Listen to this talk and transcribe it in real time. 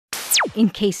in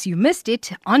case you missed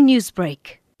it on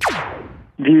Newsbreak.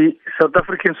 The South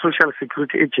African Social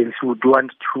Security Agency would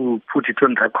want to put it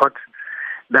on record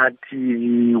that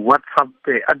the WhatsApp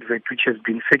advert which has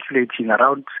been circulating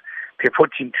around,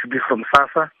 purporting to be from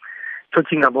SASSA,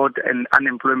 talking about an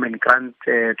unemployment grant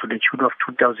to the tune of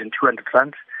 2,200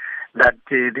 rands, that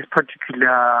this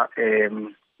particular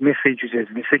message which has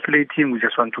been circulating, we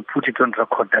just want to put it on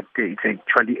record that it's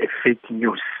actually a fake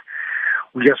news.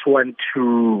 We just want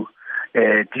to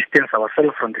distance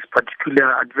ourselves from this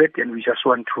particular advert, and we just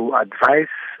want to advise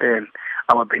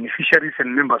our beneficiaries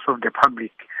and members of the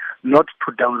public not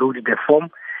to download the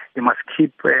form. They must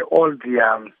keep all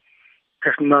their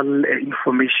personal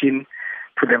information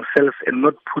to themselves and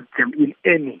not put them in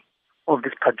any of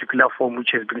this particular form which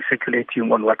has been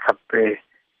circulating on WhatsApp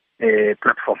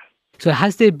platform. So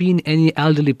has there been any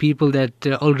elderly people that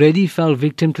already fell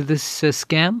victim to this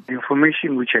scam? The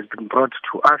information which has been brought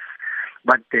to us,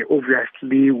 but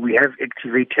obviously we have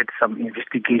activated some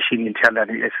investigation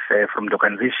internally from the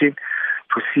organization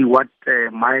to see what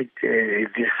might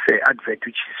this advert,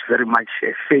 which is very much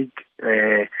fake,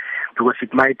 because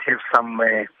it might have some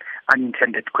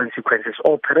unintended consequences,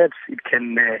 or perhaps it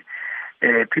can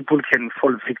people can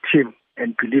fall victim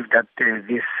and believe that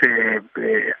this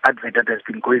advert that has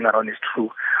been going around is true.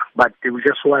 But we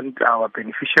just want our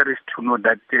beneficiaries to know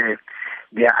that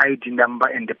their ID number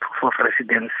and the proof of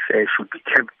residence should be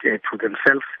kept to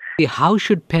themselves. How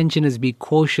should pensioners be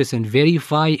cautious and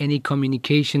verify any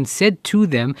communication said to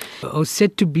them or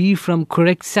said to be from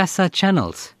correct SASSA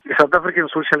channels? The South African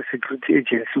Social Security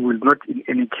Agency will not in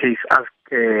any case ask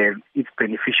its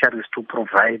beneficiaries to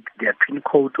provide their PIN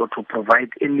code or to provide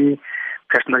any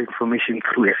personal information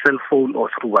through a cell phone or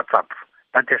through WhatsApp.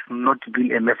 That has not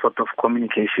been a method of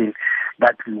communication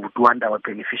that we would want our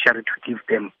beneficiary to give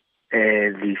them.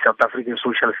 The South African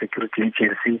Social Security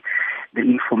Agency, the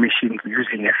information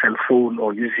using a cell phone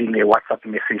or using a WhatsApp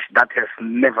message, it has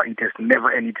never, and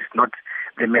it is not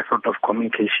the method of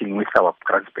communication with our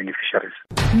grant beneficiaries.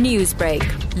 Newsbreak,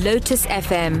 Lotus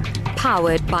FM,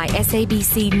 powered by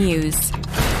SABC News.